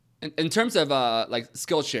In terms of like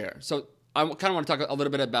Skillshare, so I kind of want to talk a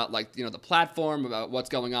little bit about like the platform, about what's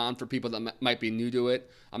going on for people that might be new to it.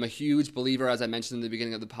 I'm a huge believer, as I mentioned in the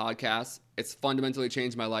beginning of the podcast. It's fundamentally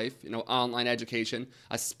changed my life. Online education,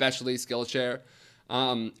 especially Skillshare.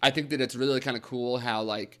 I think that it's really kind of cool how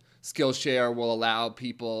like Skillshare will allow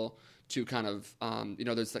people to kind of,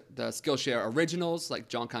 there's the Skillshare originals, like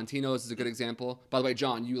John Contino's is a good example. By the way,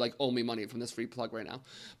 John, you like owe me money from this free plug right now.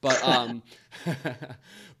 But, can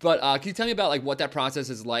you tell me about like what that process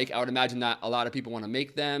is like? I would imagine that a lot of people want to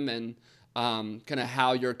make them, and kind of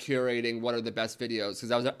how you're curating what are the best videos.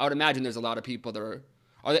 Because I would imagine there's a lot of people that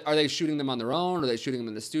are they shooting them on their own? Are they shooting them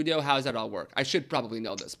in the studio? How does that all work? I should probably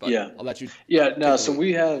know this, but Yeah. I'll let you. Yeah, no. So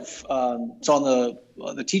we have, so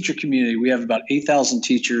on the teacher community, we have about 8,000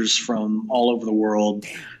 teachers from all over the world.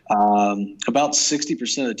 About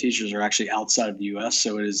 60% of the teachers are actually outside of the U.S.,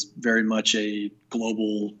 so it is very much a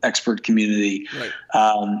global expert community.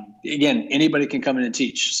 Right. Again, anybody can come in and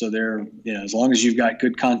teach. So as long as you've got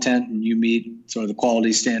good content and you meet sort of the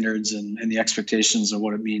quality standards and the expectations of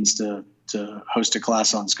what it means to host a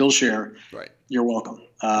class on Skillshare, right, you're welcome.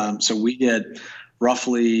 So we get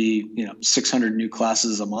roughly 600 new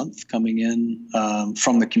classes a month coming in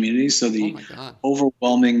from the community. So the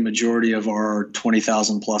overwhelming majority of our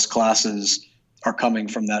 20,000 plus classes are coming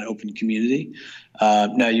from that open community.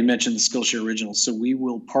 Now you mentioned the Skillshare Originals. So we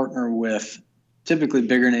will partner with typically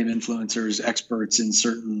bigger name influencers, experts in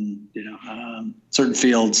certain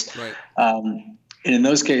fields. Right. And in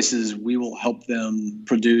those cases, we will help them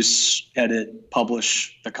produce, edit,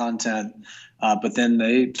 publish the content, but then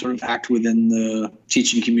they sort of act within the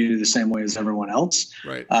teaching community the same way as everyone else.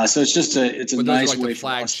 Right. So it's just a nice way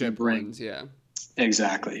for us to bring. Ones, yeah.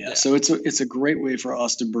 Exactly. Yeah. So it's a great way for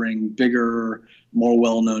us to bring bigger, more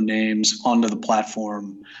well-known names onto the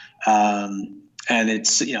platform. And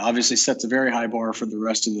it's, obviously sets a very high bar for the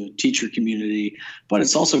rest of the teacher community, but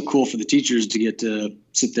it's also cool for the teachers to get to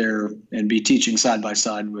sit there and be teaching side by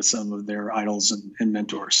side with some of their idols and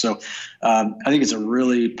mentors. So I think it's a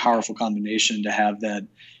really powerful combination to have that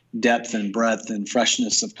depth and breadth and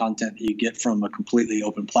freshness of content that you get from a completely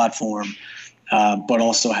open platform, but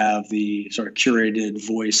also have the sort of curated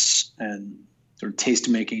voice and sort of taste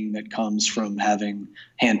making that comes from having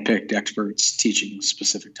handpicked experts teaching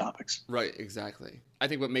specific topics. Right, exactly. I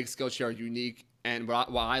think what makes Skillshare unique and why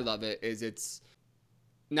I love it is it's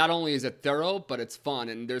not only is it thorough, but it's fun,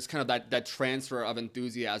 and there's kind of that transfer of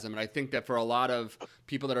enthusiasm. And I think that for a lot of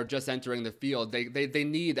people that are just entering the field, they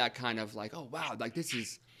need that kind of like, oh wow, like this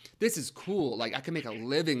is cool. Like I can make a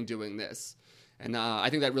living doing this, and I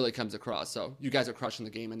think that really comes across. So you guys are crushing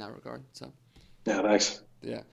the game in that regard. So yeah, thanks. Yeah.